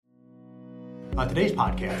Today's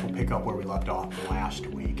podcast will pick up where we left off last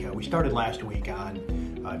week. We started last week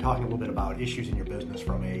on talking a little bit about issues in your business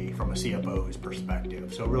from a CFO's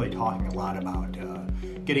perspective. So really talking a lot about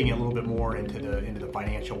getting a little bit more into the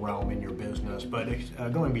financial realm in your business, but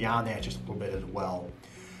going beyond that just a little bit as well.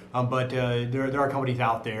 But there are companies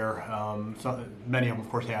out there, many of them,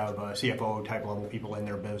 of course, have CFO type level people in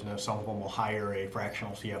their business. Some of them will hire a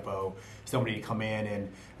fractional CFO, somebody to come in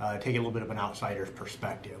and take a little bit of an outsider's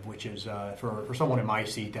perspective, which is, for someone in my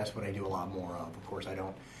seat, that's what I do a lot more of. Of course, I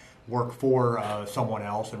don't work for someone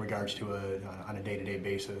else in regards to on a day-to-day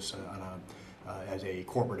basis as a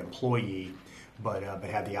corporate employee, but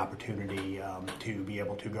had the opportunity to be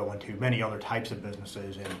able to go into many other types of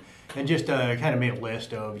businesses and just kind of made a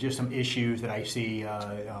list of just some issues that I see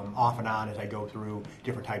off and on as I go through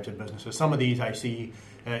different types of businesses. Some of these I see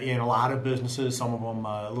in a lot of businesses, some of them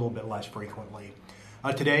a little bit less frequently.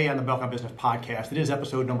 Today on the Belk on Business podcast, it is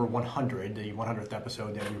episode number 100, the 100th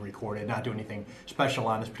episode that we recorded. Not doing anything special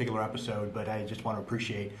on this particular episode, but I just want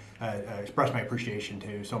to express my appreciation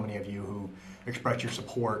to so many of you who expressed your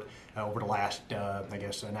support over the last,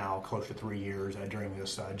 now close to 3 years during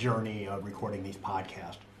this journey of recording these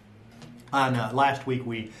podcasts. On last week,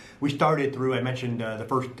 we started through, I mentioned the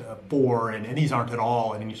first four, and these aren't at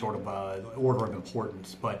all in any sort of order of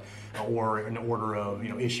importance, but or an order of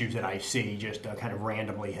issues that I see, just kind of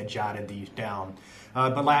randomly had jotted these down.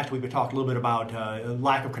 But last week we talked a little bit about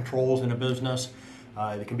lack of controls in a business.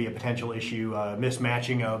 There can be a potential issue,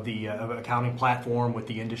 mismatching of the accounting platform with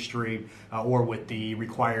the industry or with the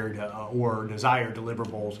required or desired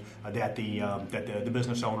deliverables that the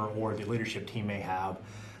business owner or the leadership team may have.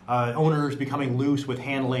 Owners becoming loose with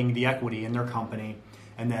handling the equity in their company,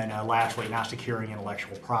 and then lastly, not securing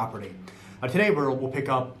intellectual property. Today we'll pick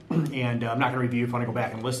up, and I'm not going to review. If you want to go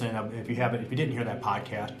back and listen, if you didn't hear that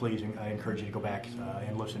podcast, please, I encourage you to go back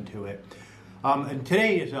and listen to it. And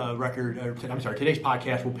today's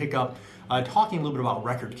podcast will pick up talking a little bit about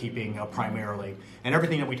record keeping primarily, and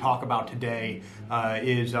everything that we talk about today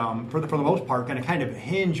is for the most part going to kind of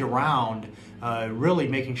hinge around really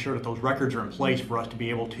making sure that those records are in place for us to be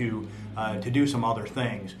able to do some other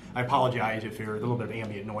things. I apologize if there's a little bit of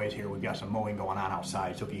ambient noise here. We've got some mowing going on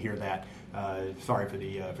outside, so if you hear that, sorry for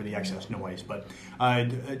the excess noise. But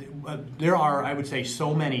there are, I would say,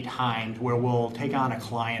 so many times where we'll take on a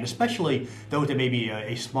client, especially those that may be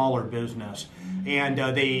a smaller business, and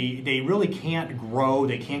they really can't grow.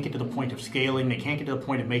 They can't get to the point of scaling. They can't get to the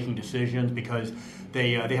point of making decisions because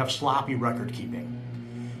they have sloppy record keeping.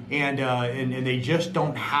 And they just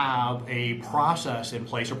don't have a process in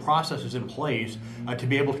place or processes in place to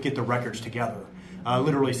be able to get the records together.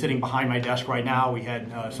 Literally sitting behind my desk right now, we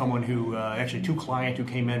had someone who, actually two clients who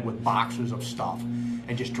came in with boxes of stuff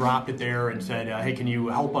and just dropped it there and said, hey, can you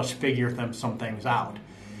help us figure some things out?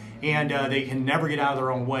 And they can never get out of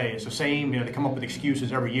their own way. It's the same, they come up with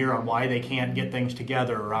excuses every year on why they can't get things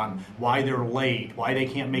together, on why they're late, why they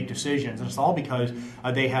can't make decisions. And it's all because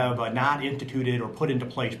they have not instituted or put into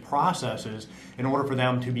place processes in order for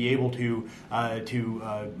them to be able to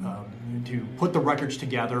put the records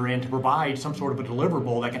together and to provide some sort of a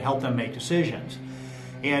deliverable that can help them make decisions.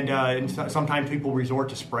 And sometimes people resort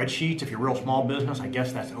to spreadsheets. If you're a real small business, I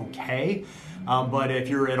guess that's okay. But if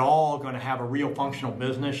you're at all going to have a real functional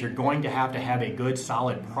business, you're going to have a good,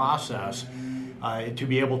 solid process to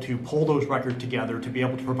be able to pull those records together, to be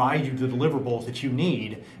able to provide you the deliverables that you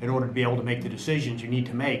need in order to be able to make the decisions you need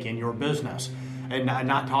to make in your business. And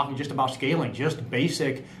not talking just about scaling, just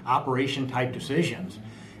basic operation type decisions.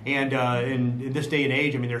 And in this day and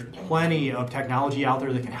age, there's plenty of technology out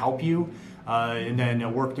there that can help you. And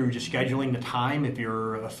then work through just scheduling the time if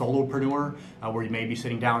you're a solopreneur, where you may be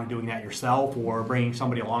sitting down and doing that yourself, or bringing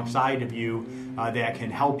somebody alongside of you that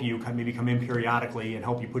can help you maybe come in periodically and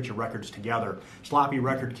help you put your records together. Sloppy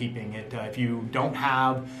record keeping. If you don't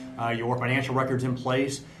have your financial records in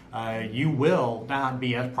place, you will not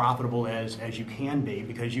be as profitable as you can be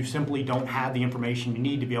because you simply don't have the information you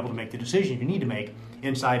need to be able to make the decisions you need to make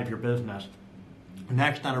inside of your business.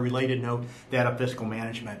 Next, on a related note, that of fiscal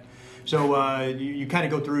management. So you kind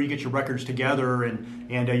of go through, you get your records together, and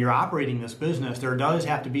you're operating this business. There does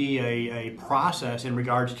have to be a process in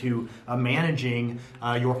regards to managing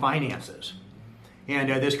your finances. And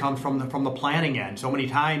this comes from the planning end. So many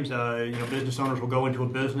times, business owners will go into a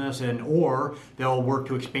business or they'll work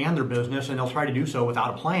to expand their business, and they'll try to do so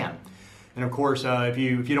without a plan. And of course, if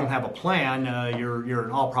you don't have a plan, you're in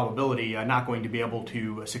all probability not going to be able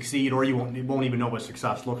to succeed, or you won't even know what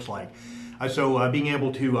success looks like. So being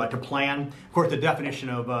able to plan, of course, the definition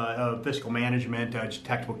of fiscal management, just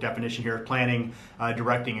textbook definition here, is planning,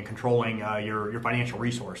 directing, and controlling your financial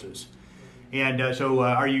resources. And so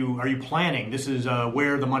are you planning? This is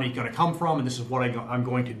where the money's going to come from, and this is what I'm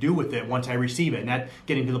going to do with it once I receive it. And that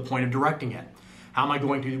getting to the point of directing it.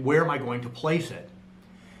 Where am I going to place it?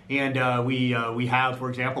 And we have, for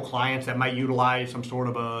example, clients that might utilize some sort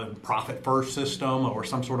of a profit first system or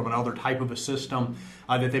some sort of another type of a system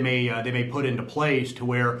that they may put into place to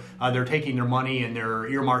where they're taking their money and they're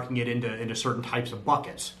earmarking it into certain types of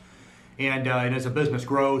buckets. And as a business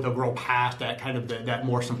grows, they'll grow past that kind of that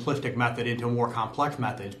more simplistic method into more complex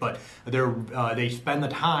methods. But they spend the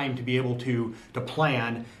time to be able to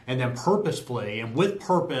plan and then purposefully and with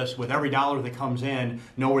purpose, with every dollar that comes in,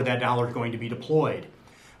 know where that dollar is going to be deployed.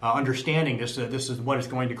 Understanding this is what it's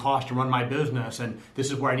going to cost to run my business, and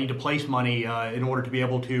this is where I need to place money in order to be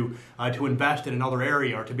able to invest in another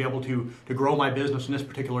area, or to be able to grow my business in this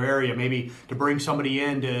particular area, maybe to bring somebody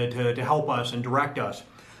in to help us and direct us.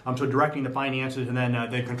 So directing the finances and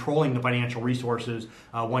then controlling the financial resources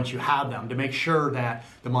once you have them to make sure that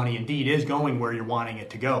the money indeed is going where you're wanting it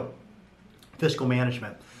to go. Fiscal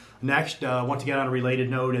management. Next, once again on a related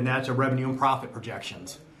note, and that's a revenue and profit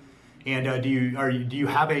projections. And do you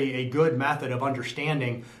have a good method of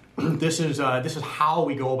understanding this is how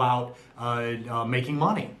we go about making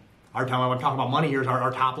money? When I'm talking about money here is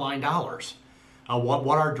our top line dollars.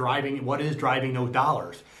 What is driving those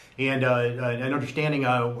dollars? And understanding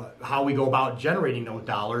how we go about generating those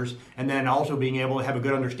dollars, and then also being able to have a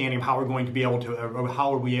good understanding of how we're going to be able to, or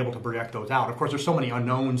how are we able to project those out. Of course, there's so many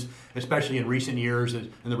unknowns, especially in recent years,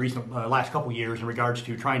 in the recent last couple years, in regards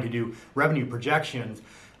to trying to do revenue projections.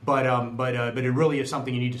 But it really is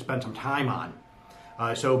something you need to spend some time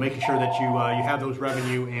on. So making sure that you have those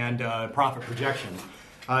revenue and profit projections.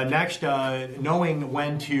 Next, knowing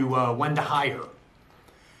when to hire.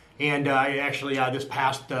 And I actually, this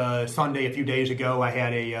past Sunday, a few days ago, I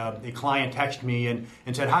had a client text me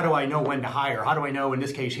and said, how do I know when to hire? How do I know, in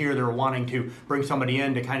this case here, they're wanting to bring somebody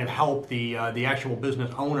in to kind of help the actual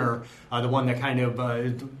business owner, the one that kind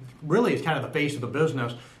of really is kind of the face of the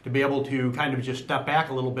business, to be able to kind of just step back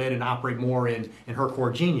a little bit and operate more in her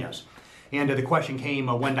core genius. And the question came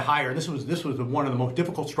when to hire. This was one of the most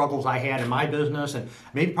difficult struggles I had in my business, and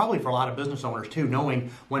maybe probably for a lot of business owners too,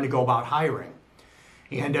 knowing when to go about hiring.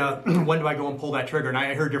 And when do I go and pull that trigger? And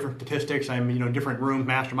I heard different statistics. I'm in different rooms,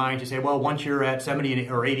 masterminds. You say, well, once you're at 70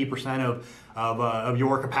 or 80% of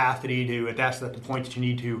your capacity that's the point that you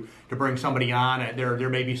need to bring somebody on. There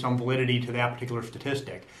may be some validity to that particular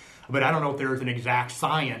statistic, but I don't know if there's an exact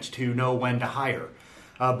science to know when to hire.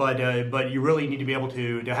 But you really need to be able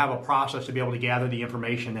to have a process to be able to gather the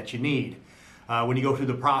information that you need. When you go through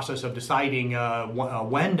the process of deciding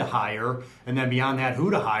when to hire, and then beyond that, who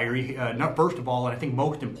to hire, first of all, and I think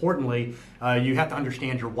most importantly, you have to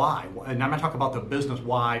understand your why. And I'm not talking about the business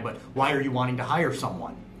why, but why are you wanting to hire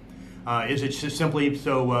someone? Is it just simply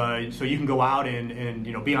so you can go out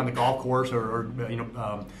and be on the golf course or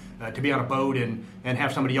to be on a boat and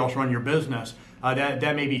have somebody else run your business?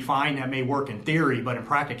 That may be fine, that may work in theory, but in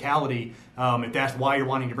practicality, if that's why you're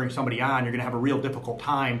wanting to bring somebody on, you're going to have a real difficult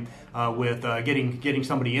time with getting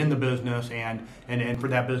somebody in the business and for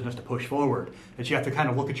that business to push forward. That you have to kind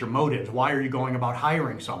of look at your motives. Why are you going about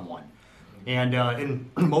hiring someone? And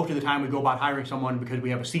most of the time we go about hiring someone because we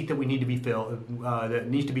have a seat that we need to be filled, that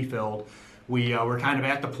needs to be filled. We're kind of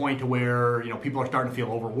at the point to where people are starting to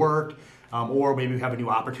feel overworked. Or maybe we have a new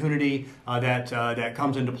opportunity that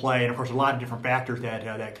comes into play, and of course a lot of different factors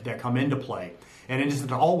that come into play. And it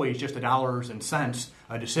isn't always just a dollars and cents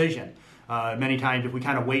decision. Many times, if we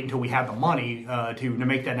kind of wait until we have the money to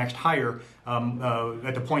make that next hire,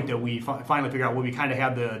 at the point that we finally figure out, well, we kind of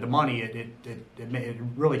have the money, it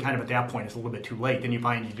really kind of at that point it's a little bit too late. Then you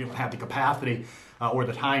find you don't have the capacity or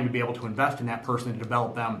the time to be able to invest in that person, to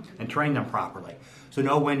develop them and train them properly. So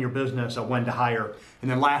know when your business, when to hire. And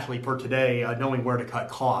then lastly for today, knowing where to cut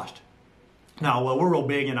cost. Now, we're real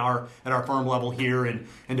big at our firm level here in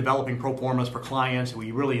developing pro formas for clients.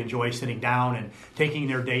 We really enjoy sitting down and taking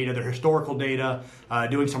their data, their historical data,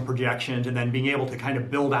 doing some projections, and then being able to kind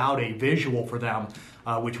of build out a visual for them,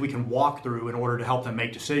 which we can walk through in order to help them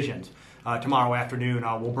make decisions. Tomorrow afternoon,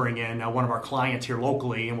 we'll bring in one of our clients here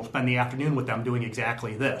locally, and we'll spend the afternoon with them doing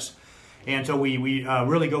exactly this. And so we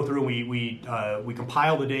really go through, we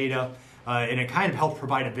compile the data, and it kind of helps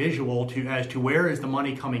provide a visual as to where is the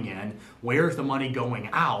money coming in, where is the money going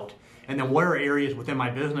out, and then what are areas within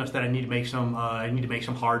my business that I need to make some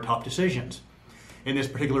hard, tough decisions. In this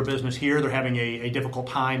particular business here, they're having a difficult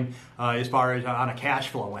time as far as on a cash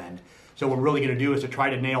flow end. So what we're really going to do is to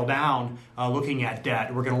try to nail down looking at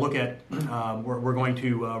debt. We're going to look at we're going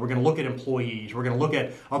to look at employees. We're going to look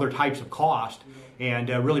at other types of cost and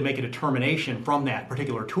really make a determination from that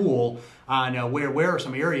particular tool on where are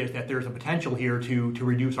some areas that there's a potential here to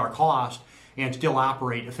reduce our cost and still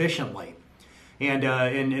operate efficiently.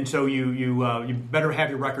 And so you better have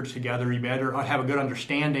your records together. You better have a good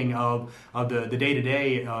understanding of the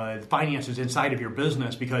day-to-day finances inside of your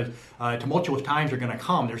business, because tumultuous times are going to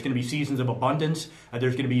come. There's going to be seasons of abundance.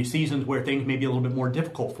 There's going to be seasons where things may be a little bit more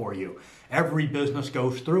difficult for you. Every business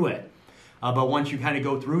goes through it. But once you kind of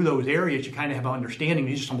go through those areas, you kind of have an understanding.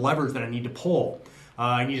 These are some levers that I need to pull.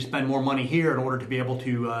 I need to spend more money here in order to be able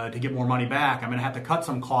to get more money back. I'm going to have to cut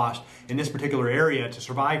some cost in this particular area to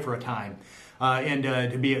survive for a time. And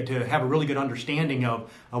to have a really good understanding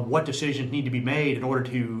of what decisions need to be made in order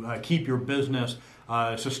to keep your business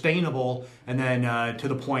sustainable, and then to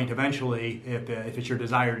the point eventually, if it's your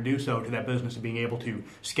desire to do so, to that business of being able to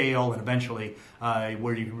scale and eventually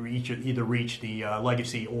where you either reach the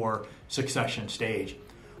legacy or succession stage.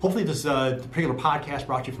 Hopefully this particular podcast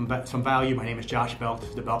brought you some value. My name is Josh Belk. This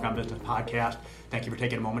is the Belk on Business Podcast. Thank you for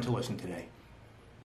taking a moment to listen today.